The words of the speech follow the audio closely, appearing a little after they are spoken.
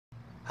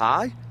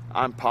Hi,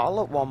 I'm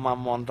Paul at One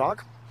Man One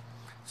Dog.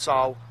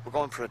 So we're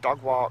going for a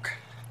dog walk.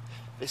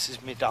 This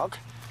is my dog,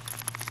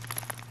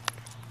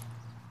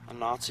 a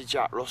naughty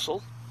Jack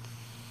Russell.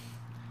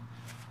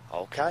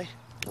 Okay,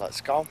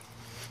 let's go.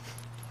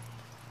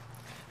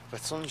 The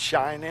sun's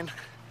shining,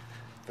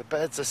 the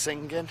birds are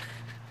singing,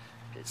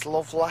 it's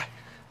lovely.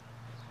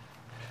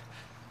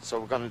 So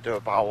we're going to do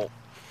about,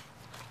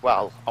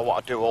 well, I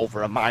want to do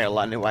over a mile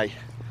anyway.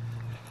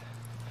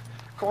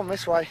 Come on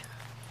this way.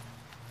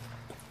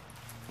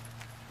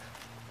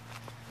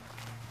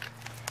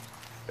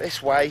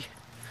 This way.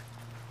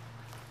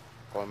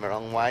 Going the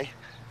wrong way.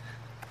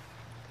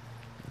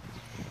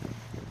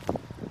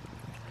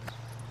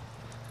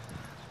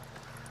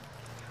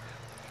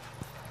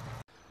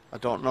 I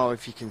don't know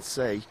if you can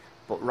see,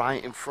 but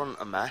right in front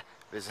of me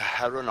there's a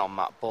heron on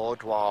that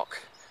boardwalk,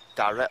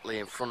 directly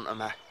in front of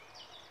me.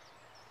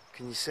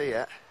 Can you see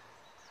it?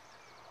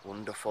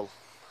 Wonderful.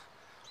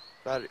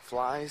 There it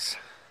flies,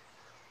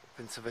 up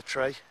into the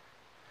tree.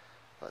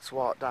 Let's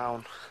walk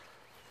down.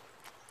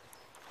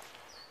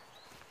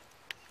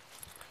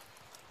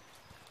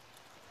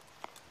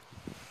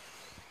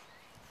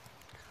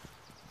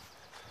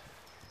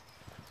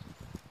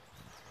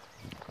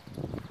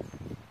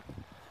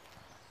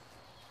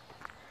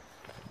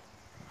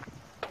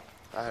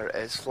 There it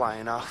is,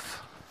 flying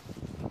off.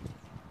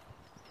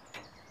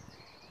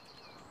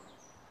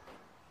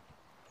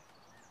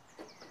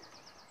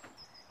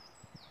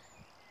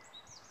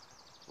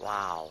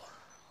 Wow,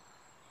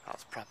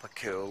 that's proper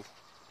cool.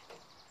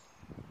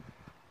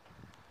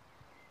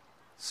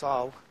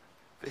 So,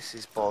 this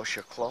is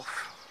Boarshaw Clough.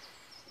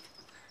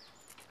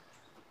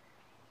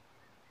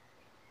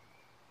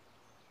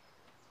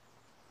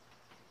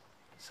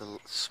 It's a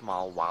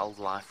small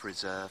wildlife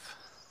reserve.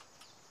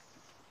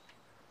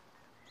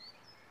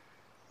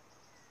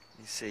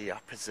 You see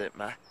opposite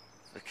me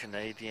the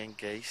Canadian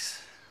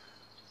goose,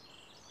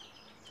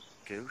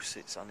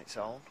 it's on its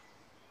own.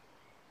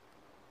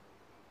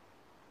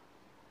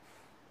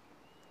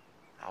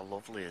 How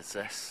lovely is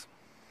this?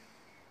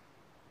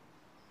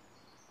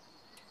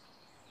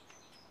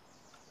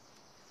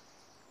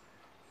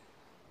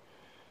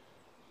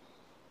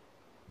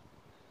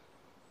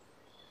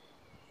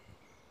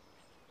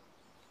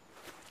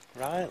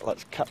 Right,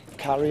 let's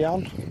carry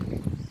on.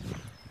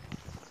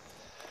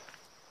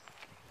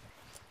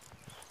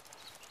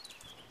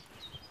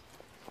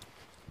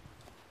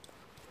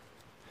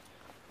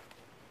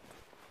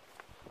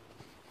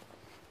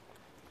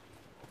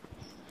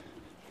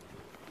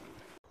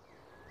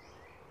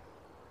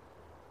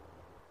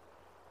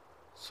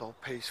 So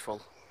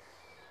peaceful.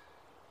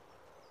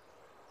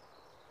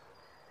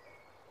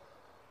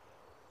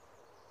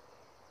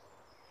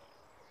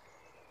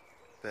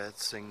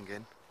 Birds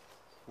singing,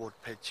 wood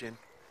pigeon.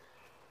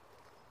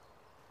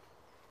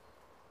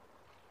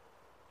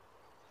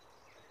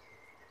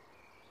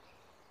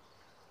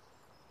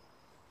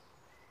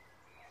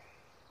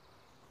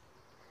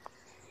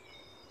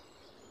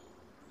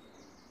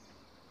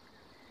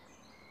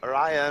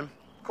 Ryan,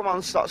 come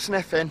on, stop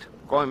sniffing.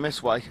 Going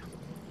this way.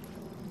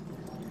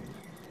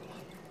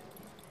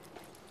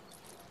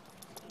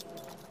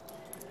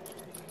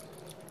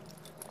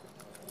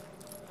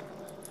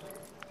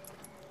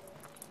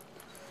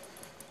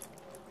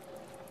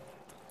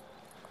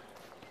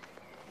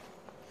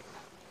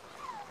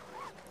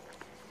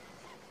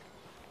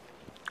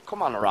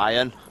 Come on,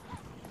 Ryan.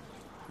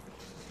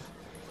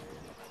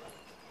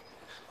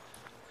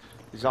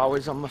 He's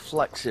always on the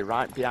flexi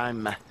right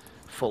behind me,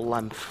 full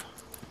length.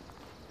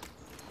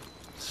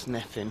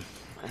 Sniffing.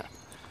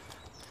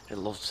 He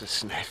loves to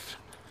sniff.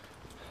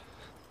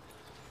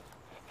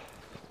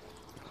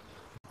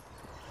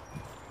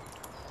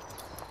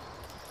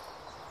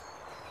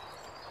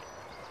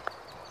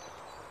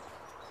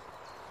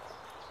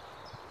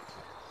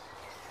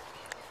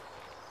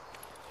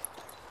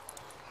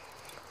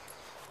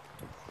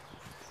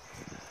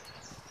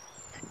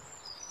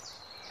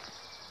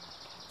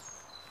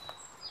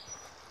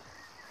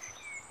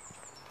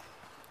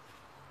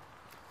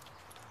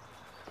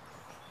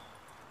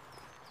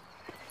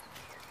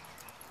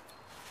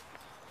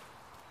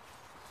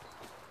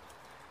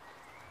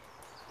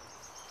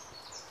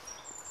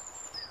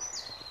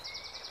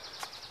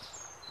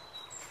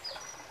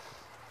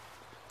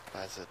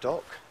 There's a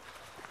duck.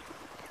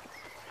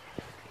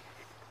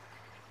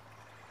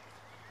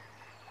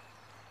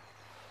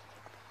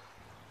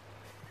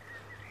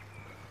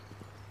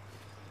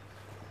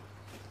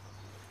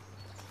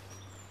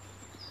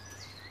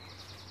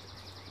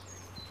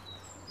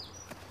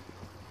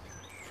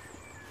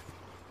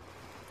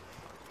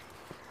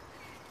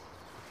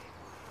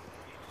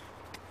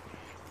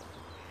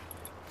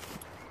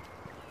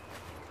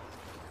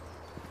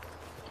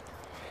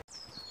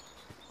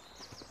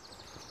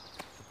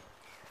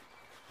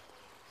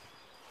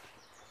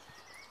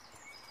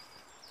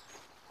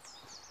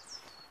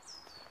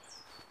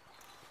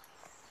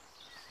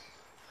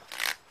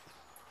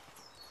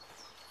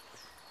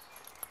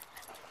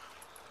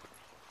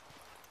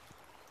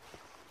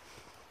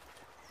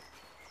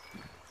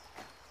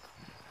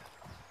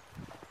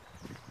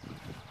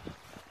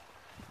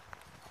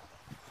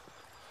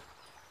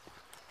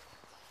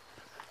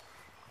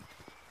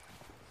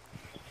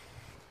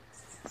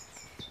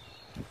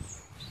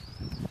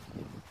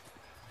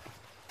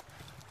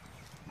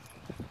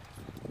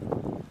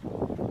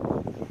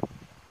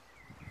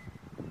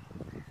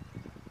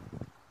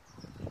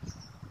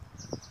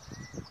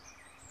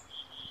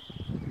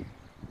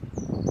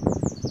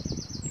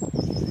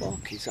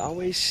 He's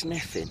always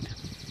sniffing.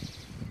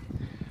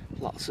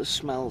 Lots of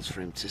smells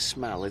for him to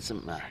smell,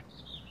 isn't there?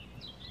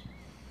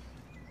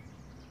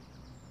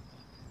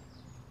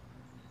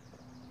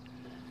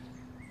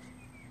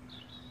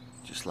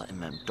 Just letting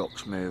them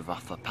ducks move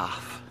off the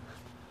path.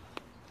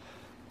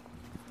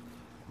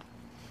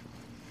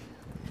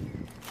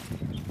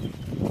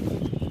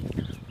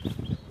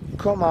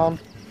 Come on.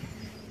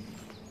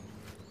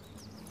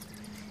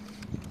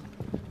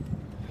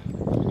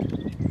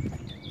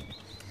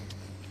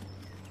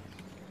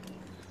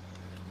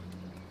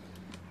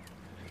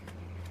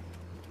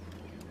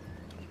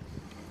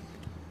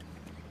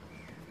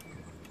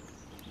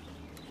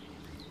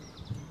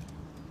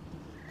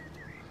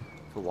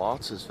 The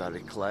water's very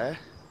clear.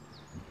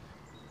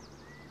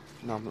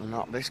 No,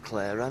 not this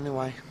clear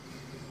anyway.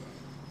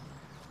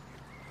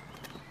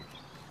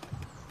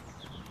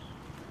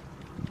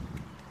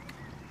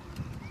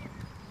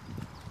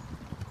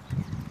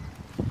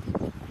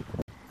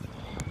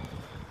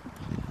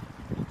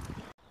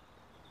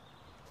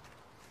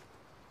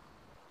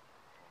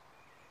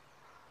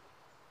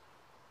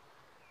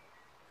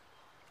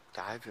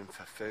 Diving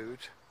for food.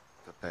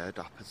 The bird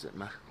opposite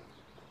me.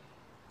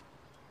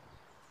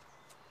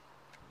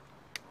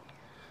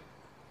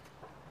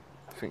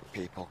 I think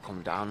people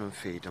come down and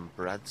feed them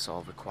bread,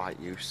 so they're quite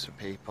used to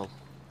people.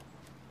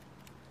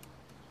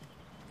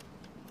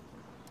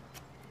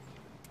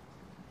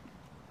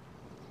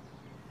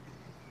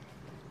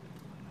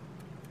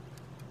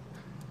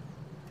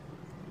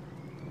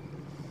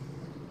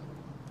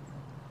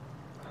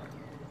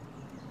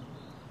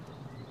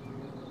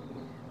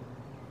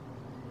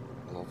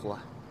 Lovely.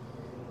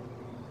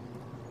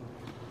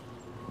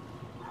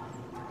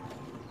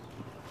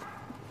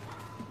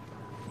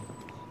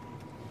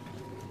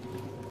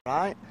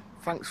 Right,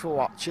 thanks for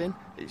watching.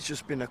 It's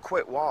just been a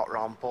quick walk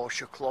around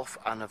Boarshaw Clough,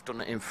 and I've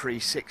done it in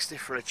 360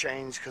 for a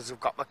change because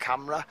I've got my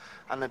camera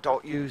and I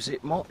don't use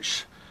it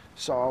much.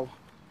 So,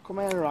 come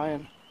here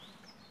Ryan.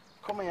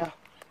 Come here.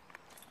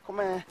 Come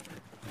here.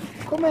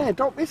 Come here,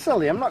 don't be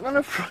silly, I'm not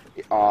going to...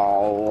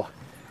 Oh,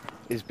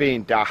 he's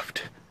being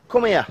daft.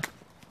 Come here.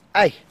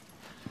 Hey.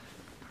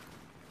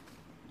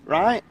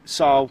 Right,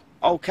 so,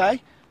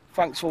 okay.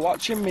 Thanks for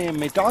watching me and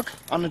my dog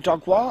on a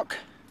dog walk.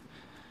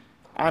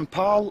 I'm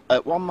Paul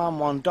at One Man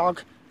One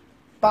Dog.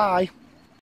 Bye.